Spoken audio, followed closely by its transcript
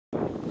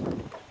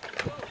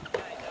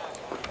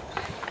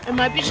It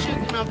might be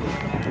shaking up a little,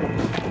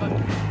 but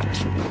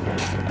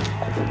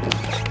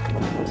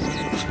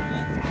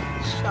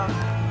shock.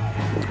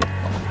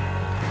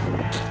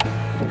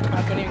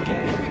 I couldn't even get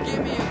it. If you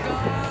give me a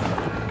gun,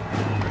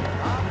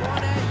 I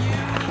point at you.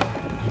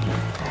 If you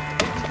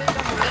think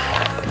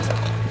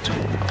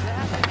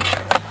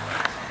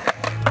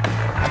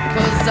I'm a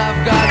 'cause I've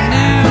got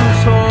news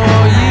for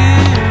you.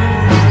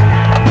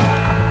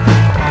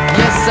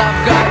 Yes, I've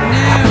got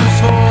news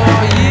for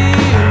you.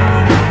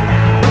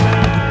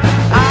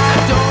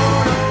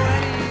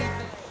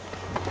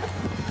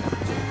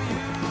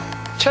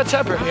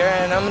 Tepper here,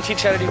 and I'm gonna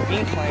teach you how to do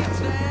bean plants.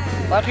 A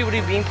lot of people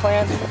do bean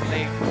plants.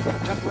 They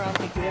jump around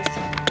like this.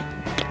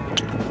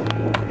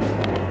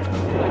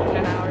 Like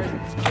 10 hours.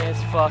 It's gay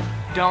as fuck.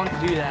 Don't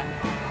do that.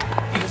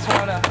 You just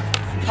wanna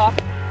pop,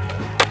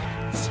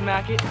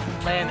 smack it,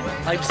 land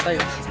it. Like just like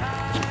this.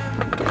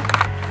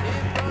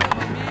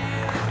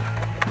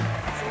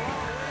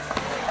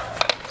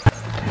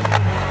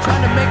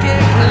 Trying to make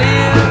it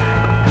clear,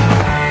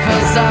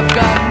 'cause I've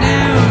got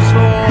news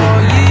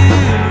for you.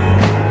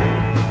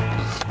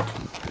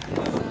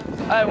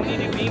 Alright, when you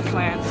do bean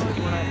plants,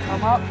 you wanna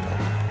come up.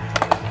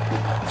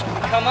 When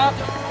you come up,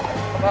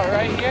 about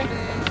right here,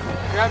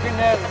 grab your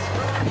nose.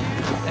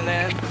 And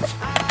then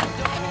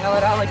inhale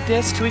it out like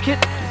this, tweak it,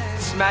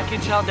 smack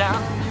your tail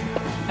down.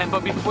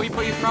 But before you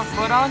put your front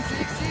foot on,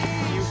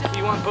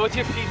 you want both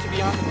your feet to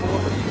be on the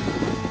board.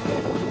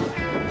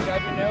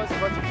 Grab your nose,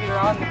 both your feet are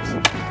on,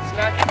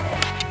 smack it,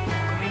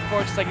 lean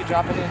forward just like you're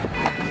dropping in.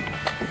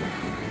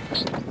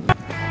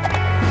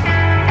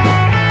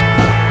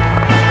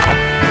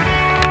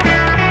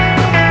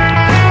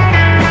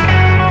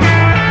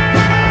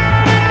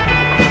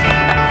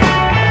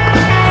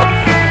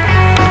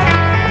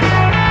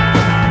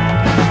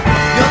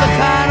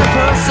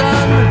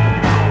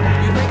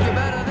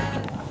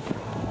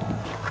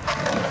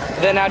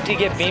 Then after you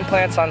get bean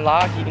plants on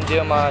lock, you can do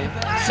them on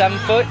 7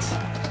 foot.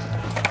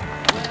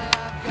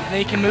 Then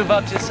you can move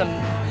up to some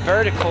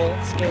vertical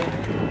skate.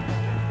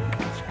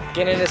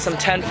 Get into some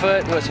 10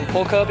 foot with some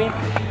pull coping.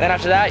 Then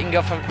after that, you can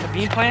go from the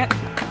bean plant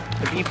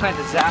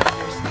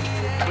disasters,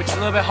 which is a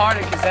little bit harder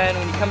because then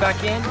when you come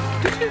back in,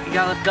 you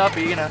gotta lift up or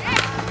you're gonna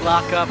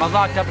lock up. I've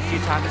locked up a few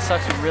times. It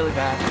sucks really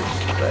bad,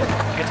 but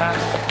good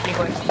times. Bean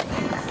plants.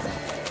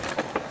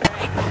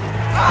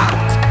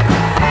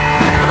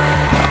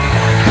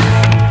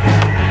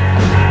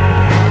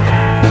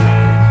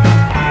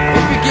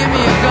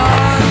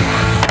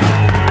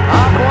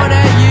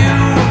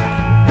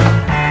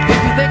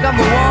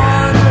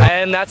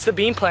 And that's the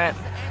bean plant.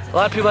 A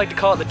lot of people like to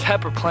call it the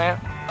Tepper plant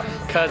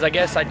because I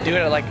guess I do it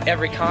at like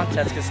every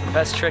contest because it's the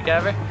best trick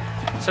ever.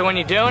 So when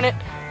you're doing it,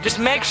 just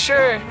make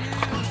sure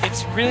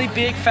it's really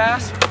big,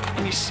 fast,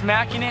 and you're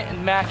smacking it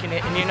and macking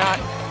it, and you're not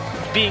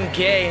being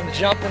gay and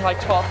jumping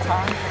like 12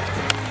 times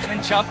and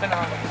then jumping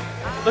on it.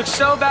 Looks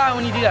so bad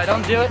when you do that.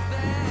 Don't do it.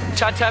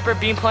 Try Tepper,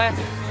 bean plant.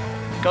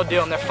 Go do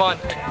them. They're fun.